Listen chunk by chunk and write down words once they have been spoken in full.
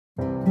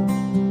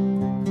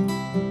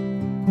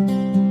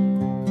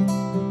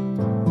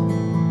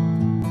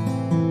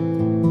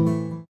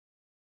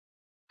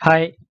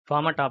Hi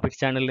pharma topics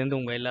சேனல்லேருந்து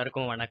உங்கள்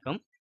எல்லாருக்கும் வணக்கம்.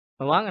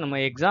 வாங்க நம்ம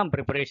எக்ஸாம்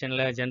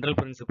ப்ரிப்பரேஷனில் ஜென்ரல்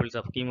பிரின்சிபிள்ஸ்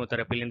ஆஃப்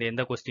கீமோதெரப்பிலேருந்து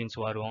எந்த கொஸ்டின்ஸ்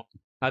வரும்,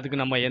 அதுக்கு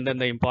நம்ம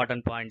எந்தெந்த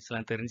இம்பார்ட்டன்ட்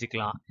பாயிண்ட்ஸ்லாம்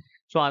தெரிஞ்சுக்கலாம்.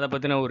 ஸோ அதை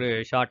பற்றின ஒரு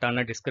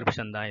ஷார்ட்டான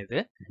டிஸ்கிரிப்ஷன் தான் இது.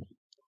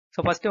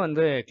 ஸோ ஃபஸ்ட்டு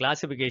வந்து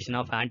கிளாசிஃபிகேஷன்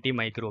ஆஃப்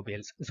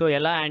ஆன்டிமைக்ரோபியல்ஸ். ஸோ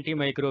எல்லா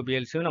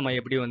ஆன்டிமைக்ரோபியல்ஸும் நம்ம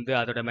எப்படி வந்து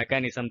அதோட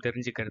மெக்கானிசம்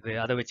தெரிஞ்சுக்கிறது,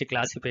 அதை வச்சு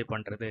கிளாஸிஃபை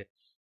பண்ணுறது.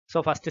 So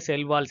first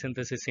sell wall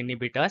synthesis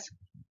inhibitors,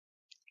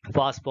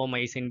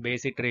 பாஸ்போமைசின்,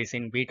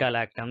 பேசிட்ரேசின், beta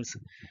லாக்டம்ஸ்,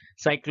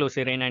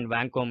 சைக்ளோசிரைன் and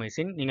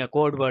வாங்கோமைசின். நீங்கள்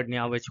கோட் வேர்ட்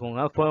ஞாபகம்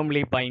வச்சுக்கோங்க,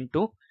 firmly find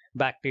to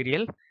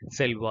bacterial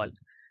cell wall.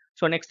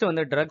 So next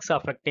வந்து ட்ரக்ஸ்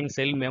அஃபெக்டிங்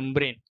செல்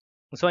மெம்ப்ரேன்.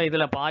 ஸோ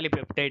இதில்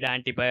polypeptide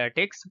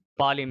antibiotics,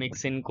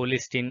 பாலிமிக்சின்,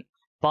 கொலிஸ்டின்,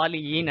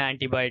 பாலிஈன்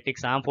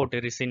antibiotics,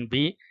 amphotericin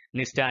B,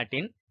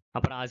 நிஸ்டாட்டின்,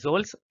 அப்புறம்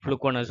அசோல்ஸ்,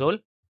 ஃப்ளூகோனசோல்,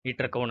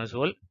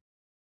 இட்ரகோனசோல்.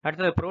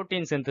 அடுத்தது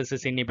ப்ரோட்டீன்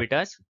சிந்தசிஸ்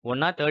இன்ஹிபிட்டர்ஸ்.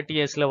 ஒன்றா 30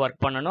 இயர்ஸில்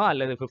work பண்ணணும்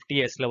அல்லது 50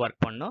 இயர்ஸில்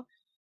ஒர்க் பண்ணணும்.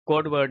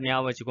 கோட் வேர்ட்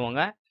ஞாபகம்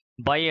வச்சுக்கோங்க,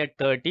 by at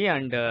 30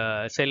 and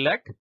sell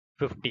at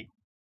 50.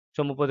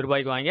 So 30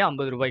 ரூபாய்க்கு வாங்கி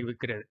 50 ரூபாய்க்கு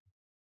விற்கிறது.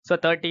 So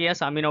 30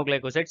 years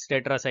aminoglycosides,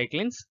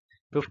 tetracyclines,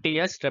 50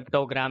 years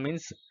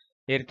ஸ்ட்ரெப்டோகிராமின்ஸ்,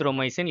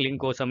 erythromycin,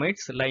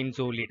 லிங்கோசமைட்ஸ்,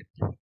 லைன்சூலிட்.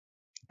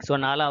 So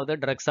நாலாவது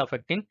drugs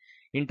affecting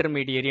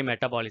intermediary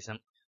metabolism,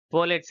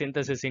 folate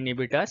synthesis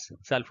inhibitors,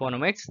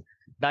 சல்ஃபோனமைட்ஸ்,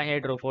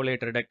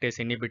 டைஹைட்ரோஃபோலேட் reductase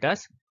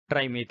inhibitors,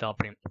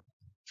 ட்ரைமீதாப்ரிம்.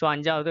 So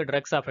அஞ்சாவது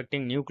ட்ரக்ஸ்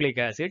அஃபெக்டிங்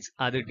நியூக்ளிக் ஆசிட்ஸ்,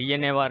 அது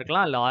டிஎன்ஏவாக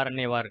இருக்கலாம் அல்ல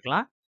ஆர்என்ஏவாக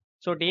இருக்கலாம்.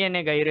 ஸோ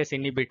டிஎன்ஏ கைரேஸ்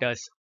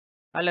இன்ஹிபிட்டர்ஸ்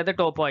அல்லது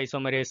டோப்போ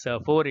ஐசோமரேஸ்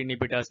 4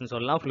 இன்ஹிபிட்டர்ஸ்னு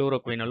சொல்லலாம்,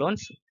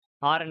 ஃப்ளூரோக்வினோலோன்ஸ்.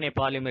 RNA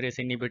polymerase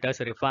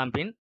inhibitors,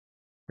 rifampin.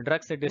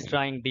 Drugs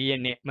destroying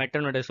DNA,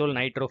 மெட்டனோடசோல்,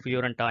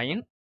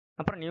 நைட்ரோஃபியூரன்டாயின்.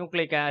 அப்புறம்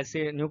nucleic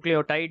acid,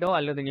 நியூக்ளியோடைடோ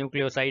அல்லது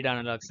நியூக்ளியோசைடு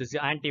அனலாக்சிஸ்,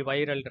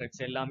 ஆன்டிவைரல்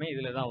ட்ரக்ஸ் எல்லாமே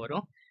இதில் தான்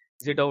வரும்,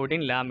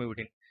 ஜிடோவிடின்,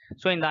 லாமிவிடின்.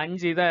 ஸோ இந்த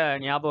 5 இதை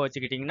ஞாபகம்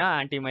வச்சுக்கிட்டிங்கன்னா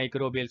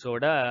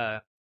ஆன்டிமைக்ரோபியல்ஸோட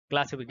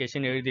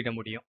கிளாசிஃபிகேஷன் எழுதிட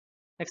முடியும்.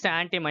 Next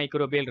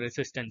antimicrobial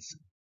resistance.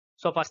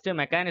 So first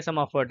mechanism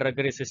of drug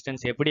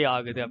resistance எப்படி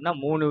ஆகுது அப்படின்னா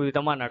 3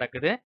 விதமாக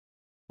நடக்குது.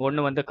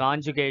 ஒன்று வந்து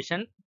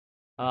கான்ஜுகேஷன்,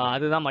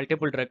 அதுதான்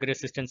மல்டிபிள் ட்ரக்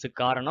ரெசிஸ்டன்ஸுக்கு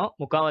காரணம்,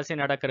 முக்கால்வாசி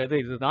நடக்கிறது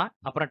இதுதான்.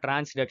 அப்புறம்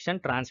transduction,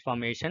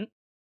 transformation.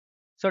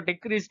 So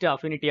decreased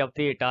affinity of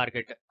the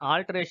target,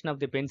 alteration of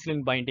the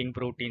penicillin binding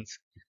proteins.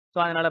 So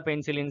அதனால்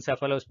பென்சிலின்,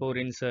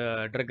 செஃபலோஸ்போரின்ஸ்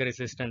ட்ரக்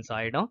ரெசிஸ்டன்ஸ்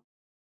ஆகிடும்.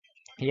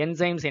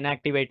 என்சைம்ஸ்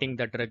இன்ஆக்டிவேட்டிங்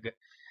த ட்ரக்,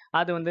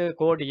 அது வந்து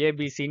கோட்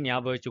ஏபிசின்னு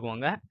ஞாபகம்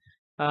வச்சுக்கோங்க.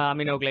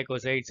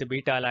 அமினோகிளைகோசைட்ஸ்,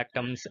 பீட்டா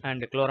லாக்டம்ஸ்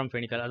அண்ட்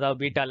குளோரம்ஃபெனிக்கல், அதாவது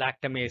பீட்டா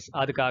லாக்டமேஸ்,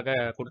 அதுக்காக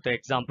கொடுத்த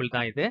எக்ஸாம்பிள்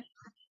தான் இது.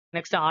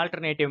 Next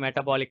alternative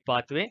metabolic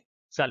pathway,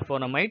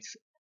 சல்ஃபோனமைட்ஸ்.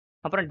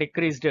 அப்புறம்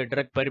டிக்ரீஸ்டு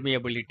ட்ரக்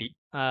பெர்மியபிலிட்டி,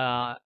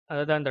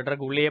 அதாவது அந்த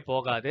ட்ரக் உள்ளே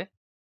போகாது,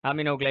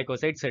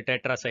 aminoglycosides,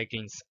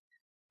 tetracyclines.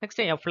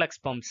 Next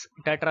efflux bumps,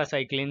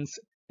 tetracyclines,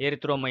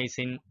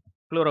 erythromycin,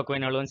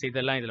 குளோரோக்வினோலோன்ஸ்,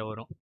 இதெல்லாம் இதில்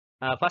வரும்.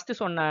 ஃபஸ்ட்டு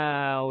சொன்ன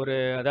ஒரு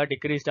அதாவது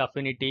டிக்ரீஸ்டு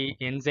அஃபினிட்டி,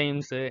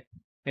 என்சைம்ஸு,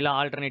 இல்லை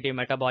ஆல்டர்னேட்டிவ்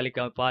மெட்டபாலிக்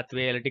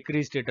பாத்வே, இல்லை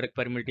டிக்ரீஸ்டு ட்ரக்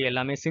பெர்மிலிட்டி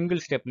எல்லாமே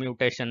சிங்கிள் ஸ்டெப்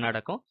மியூட்டேஷன்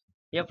நடக்கும்.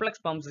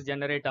 எஃப்ளக்ஸ் பம்ப்ஸ்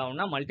ஜெனரேட்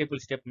ஆகும்னா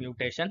மல்டிபிள் ஸ்டெப்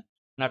மியூட்டேஷன்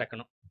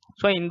நடக்கணும்.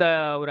 ஸோ இந்த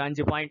ஒரு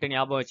 5 பாயிண்ட்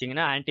ஞாபகம்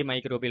வச்சிங்கன்னா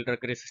ஆன்டிமைக்ரோபியல்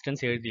ட்ரக்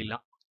ரெசிஸ்டன்ஸ்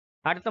எழுதிடலாம்.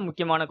 அடுத்த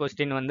முக்கியமான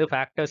கொஸ்டின் வந்து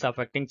factors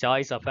affecting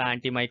choice of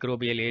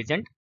antimicrobial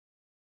agent.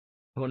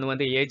 ஒன்று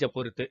வந்து ஏஜை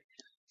பொறுத்து,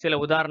 சில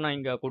உதாரணம்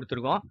இங்கே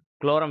கொடுத்துருக்கோம்.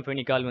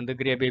 குளோரம்ஃபெனிக்கால் வந்து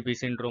கிரே பேபி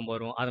சிண்ட்ரோம்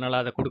வரும்,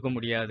 அதனால் அதை கொடுக்க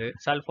முடியாது.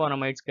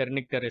 சல்ஃபோனமைட்ஸ்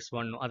கெர்னிக்டரிஸ்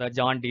பண்ணும், அதாவது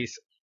ஜாண்டிஸ்.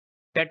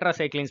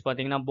 டெட்ராசைக்ளின்ஸ்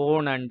பார்த்தீங்கன்னா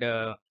phone and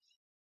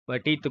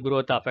teeth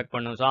growth affect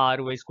பண்ணும், ஸோ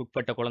 6 வயசுக்கு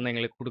உட்பட்ட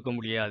குழந்தைங்களுக்கு கொடுக்க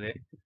முடியாது.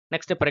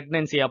 நெக்ஸ்ட்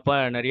ப்ரெக்னென்சி அப்போ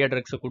நிறைய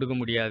ட்ரக்ஸ் கொடுக்க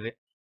முடியாது.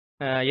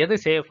 எது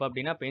சேஃப்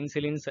அப்படின்னா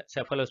பென்சிலின்ஸ்,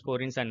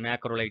 செஃபலோஸ்போரின்ஸ் அண்ட்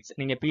மேக்ரோலைட்ஸ்.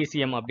 நீங்கள்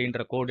பிசிஎம்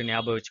அப்படின்ற கோடு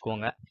ஞாபகம்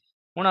வச்சுக்கோங்க.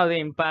 மூணாவது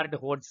இம்பேர்டு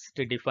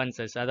ஹோஸ்ட்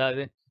டிஃபென்சஸ்,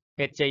 அதாவது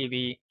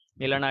ஹெச்ஐவி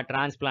இல்லைனா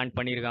டிரான்ஸ்பிளான்ட்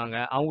பண்ணியிருக்காங்க,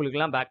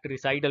 அவங்களுக்குலாம்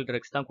பாக்டரிசைடல்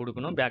ட்ரக்ஸ் தான்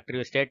கொடுக்கணும்,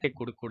 பாக்டரியோஸ்டாட்டிக்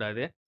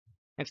கொடுக்கக்கூடாது.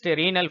 நெக்ஸ்ட்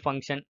ரீனல்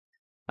ஃபங்க்ஷன்,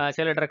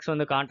 சில ட்ரக்ஸ்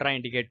வந்து கான்ட்ரா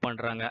இண்டிகேட்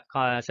பண்ணுறாங்க,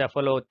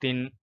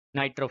 செஃபலோத்தின்,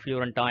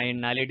 நைட்ரோஃபியூரன்டாயின்,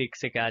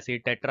 நலிடிக்சிக்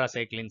ஆசிட்,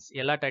 டெட்ராசைக்ளின்ஸ்.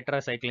 எல்லா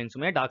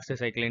டெட்ராசைக்ளின்ஸுமே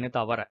டாக்ஸிசைக்ளின்னு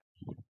தவிர.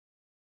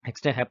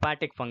 நெக்ஸ்ட்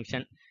ஹெப்பாட்டிக்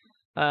ஃபங்க்ஷன்,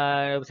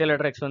 சில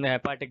ட்ரக்ஸ் வந்து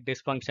ஹெப்பாட்டிக்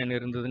டிஸ்ஃபங்க்ஷன்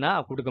இருந்ததுன்னா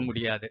கொடுக்க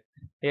முடியாது.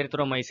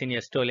 எரித்ரோமைசின்,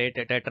 எஸ்டோலேட்,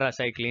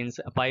 டெட்ராசைக்ளின்ஸ்,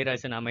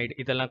 பைராசினமைடு,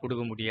 இதெல்லாம்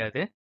கொடுக்க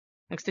முடியாது.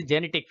 Next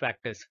genetic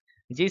factors,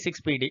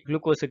 G6PD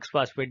glucose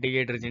 6-பாஸ்பேட்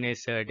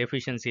டிஹைட்ரஜனேஸ்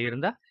deficiency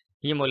இருந்தால்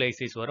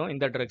ஹீமோலைசிஸ் வரும்,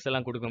 இந்த ட்ரக்ஸ்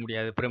எல்லாம் கொடுக்க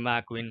முடியாது.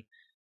 பிரிமாக்வின்,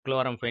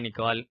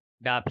 குளோரம்ஃபெனிகால்,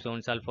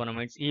 டாப்சோன்,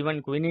 சல்ஃபோனமைட்ஸ்,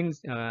 ஈவன்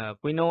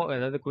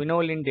அதாவது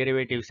குயினோலின்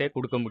டெரிவேட்டிவ்ஸே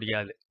கொடுக்க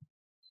முடியாது.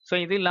 ஸோ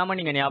இது இல்லாமல்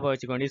நீங்கள் ஞாபகம்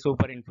வச்சுக்க வேண்டிய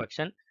சூப்பர்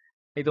இன்ஃபெக்ஷன்,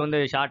 இது வந்து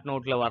ஷார்ட்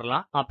நோட்டில்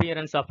வரலாம்.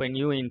 Appearance of a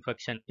new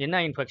infection,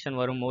 என்ன இன்ஃபெக்ஷன்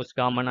வரும் மோஸ்ட்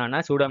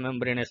காமனான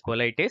சூடோமெம்பரேனஸ்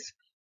கொலைட்டிஸ்.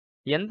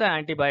 எந்த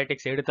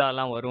ஆன்டிபயோட்டிக்ஸ்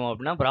எடுத்தாலாம் வரும்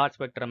அப்படின்னா broad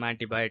spectrum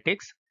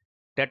antibiotics,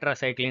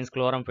 tetracyclines,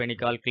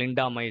 குளோரம்ஃபெனிகால்,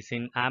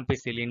 clindamycin,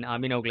 ampicillin,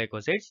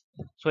 aminoglycosides.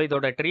 So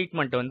இதோட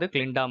ட்ரீட்மெண்ட் வந்து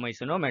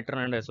கிளிண்டாமைசினோ,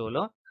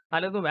 மெட்ரோனடசோலோ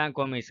அல்லது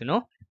வாங்கோமைசினோ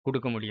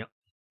கொடுக்க முடியும்.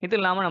 இது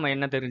இல்லாமல் நம்ம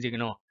என்ன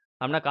தெரிஞ்சுக்கணும்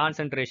அப்படின்னா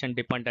concentration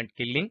depend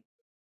killing.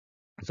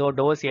 So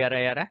dose ஏற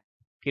ஏற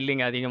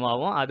கில்லிங்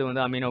அதிகமாகும். அது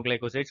வந்து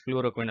aminoglycosides,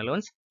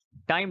 ஃப்ளூரோக்வினோலோன்ஸ்.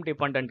 Time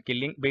dependent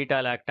killing, beta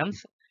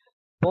லாக்டம்ஸ்.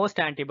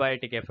 Post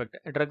antibiotic effect,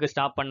 drug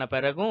stop பண்ண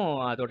பிறகும்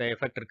அதோட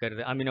எஃபெக்ட்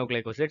இருக்கிறது.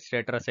 Aminoglycosides,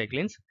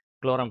 tetracyclines,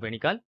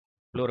 குளோரம்பெனிகால்,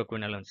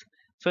 ஃப்ளூரோக்வினோலோன்ஸ்.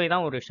 ஸோ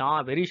இதான் ஒரு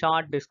வெரி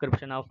ஷார்ட்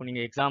டிஸ்கிரிப்ஷன் ஆஃப்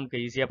நீங்கள் எக்ஸாமுக்கு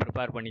ஈஸியாக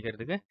ப்ரிப்பேர்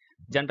பண்ணிக்கிறதுக்கு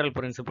ஜென்ரல்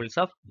பிரின்சிபிள்ஸ்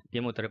ஆஃப்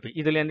கீமோதெரப்பி.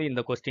 இதுலேருந்து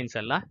இந்த கொஸ்டின்ஸ்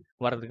எல்லாம்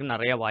வரதுக்கு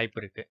நிறைய வாய்ப்பு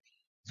இருக்குது.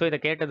 ஸோ இதை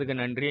கேட்டதுக்கு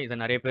நன்றி. இதை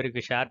நிறைய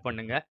பேருக்கு ஷேர்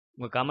பண்ணுங்கள்.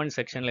 உங்கள் கமெண்ட்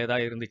செக்ஷனில்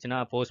ஏதாவது இருந்துச்சுன்னா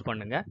போஸ்ட்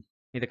பண்ணுங்கள்.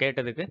 இதை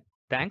கேட்டதுக்கு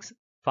தேங்க்ஸ்.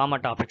 ஃபார்மா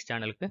டாபிக்ஸ்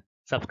சேனலுக்கு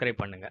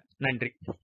சப்ஸ்கிரைப் பண்ணுங்கள். நன்றி.